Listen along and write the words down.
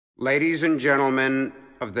Ladies and gentlemen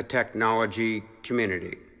of the technology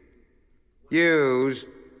community, use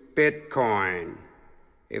Bitcoin.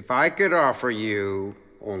 If I could offer you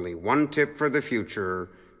only one tip for the future,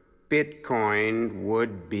 Bitcoin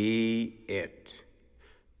would be it.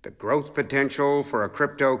 The growth potential for a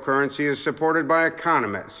cryptocurrency is supported by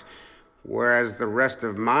economists, whereas the rest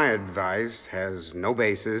of my advice has no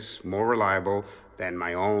basis more reliable than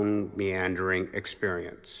my own meandering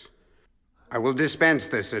experience. I will dispense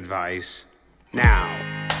this advice now.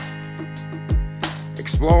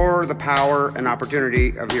 Explore the power and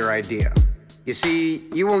opportunity of your idea. You see,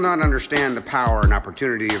 you will not understand the power and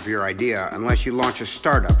opportunity of your idea unless you launch a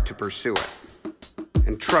startup to pursue it.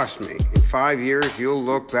 And trust me, in 5 years, you'll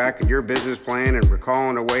look back at your business plan and recall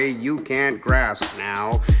in a way you can't grasp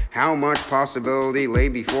now how much possibility lay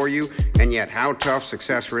before you and yet how tough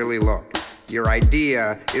success really looked. Your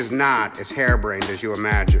idea is not as harebrained as you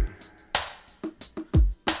imagine.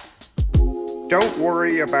 Don't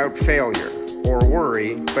worry about failure, or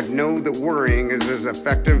worry, but know that worrying is as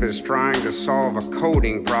effective as trying to solve a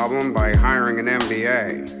coding problem by hiring an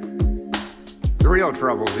MBA. The real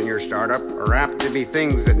troubles in your startup are apt to be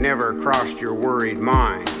things that never crossed your worried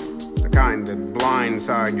mind, the kind that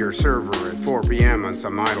blindside your server at 4 p.m. on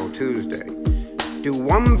some idle Tuesday. Do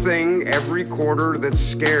one thing every quarter that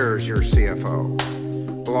scares your CFO.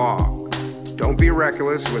 Blog. Don't be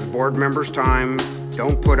reckless with board members' time.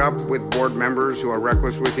 Don't put up with board members who are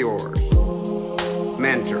reckless with yours.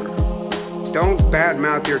 Mentor. Don't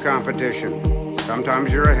badmouth your competition.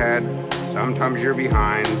 Sometimes you're ahead, sometimes you're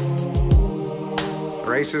behind. The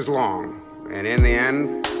race is long, and in the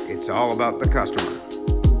end, it's all about the customer.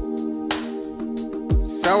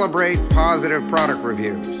 Celebrate positive product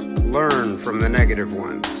reviews. Learn from the negative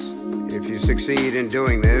ones. If you succeed in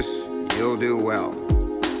doing this, you'll do well.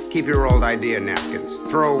 Keep your old idea napkins.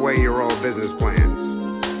 Throw away your old business plans.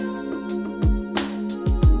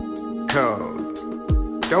 Code.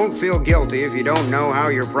 Don't feel guilty if you don't know how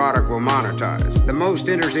your product will monetize. The most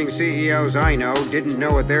interesting CEOs I know didn't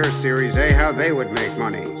know at their Series A how they would make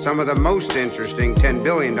money. Some of the most interesting $10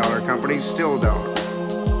 billion companies still don't.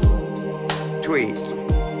 Tweet.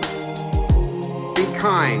 Be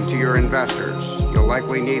kind to your investors. You'll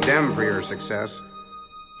likely need them for your success.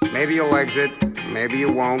 Maybe you'll exit, maybe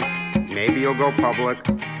you won't, maybe you'll go public,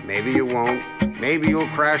 maybe you won't, maybe you'll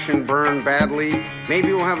crash and burn badly, maybe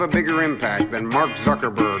you'll have a bigger impact than Mark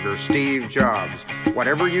Zuckerberg or Steve Jobs.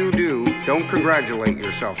 Whatever you do, don't congratulate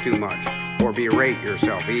yourself too much, or berate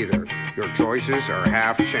yourself either. Your choices are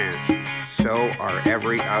half chance. So are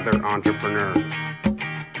every other entrepreneur's.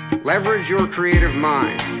 Leverage your creative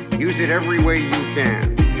mind. Use it every way you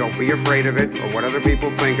can. Don't be afraid of it or what other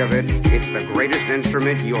people think of it. It's the greatest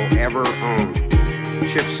instrument you'll ever own.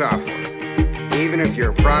 Ship software. Even if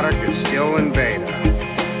your product is still in beta.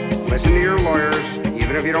 Listen to your lawyers,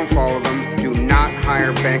 even if you don't follow them. Do not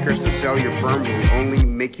hire bankers to sell your firm who will only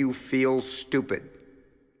make you feel stupid.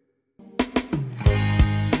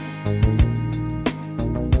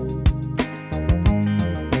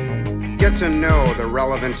 Get to know the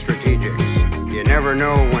relevant strategics. You never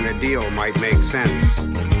know when a deal might make sense.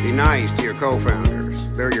 Be nice to your co-founders.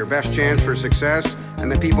 They're your best chance for success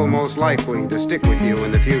and the people most likely to stick with you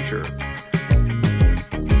in the future.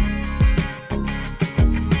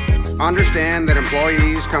 Understand that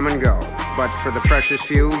employees come and go, but for the precious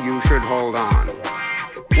few, you should hold on.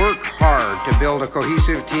 Work hard to build a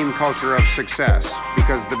cohesive team culture of success,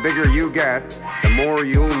 because the bigger you get, the more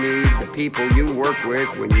you'll need the people you worked with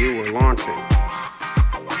when you were launching.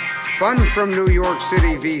 Fund from New York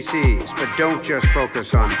City VCs, but don't just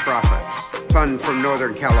focus on profits. Fund from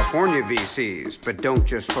Northern California VCs, but don't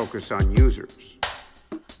just focus on users.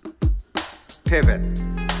 Pivot.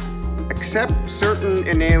 Accept certain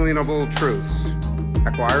inalienable truths.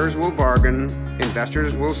 Acquirers will bargain,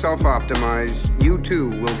 investors will self-optimize, you too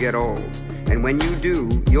will get old. And when you do,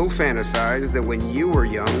 you'll fantasize that when you were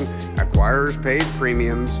young, acquirers paid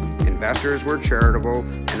premiums, investors were charitable,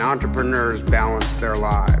 and entrepreneurs balanced their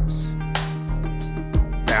lives.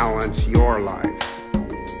 Balance your life.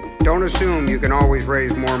 Don't assume you can always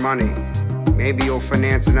raise more money. Maybe you'll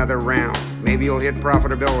finance another round. Maybe you'll hit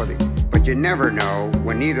profitability. But you never know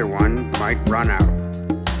when neither one might run out.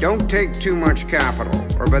 Don't take too much capital,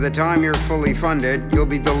 or by the time you're fully funded, you'll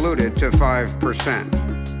be diluted to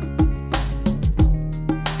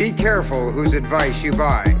 5%. Be careful whose advice you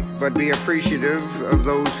buy, but be appreciative of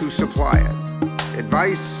those who supply it.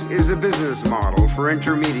 Advice is a business model for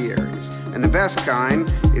intermediaries, and the best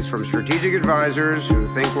kind is from strategic advisors who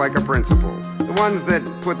think like a principal, the ones that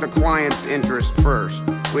put the client's interest first,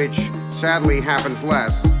 which sadly happens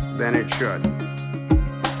less than it should.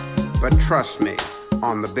 But trust me,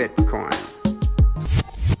 on the Bitcoin.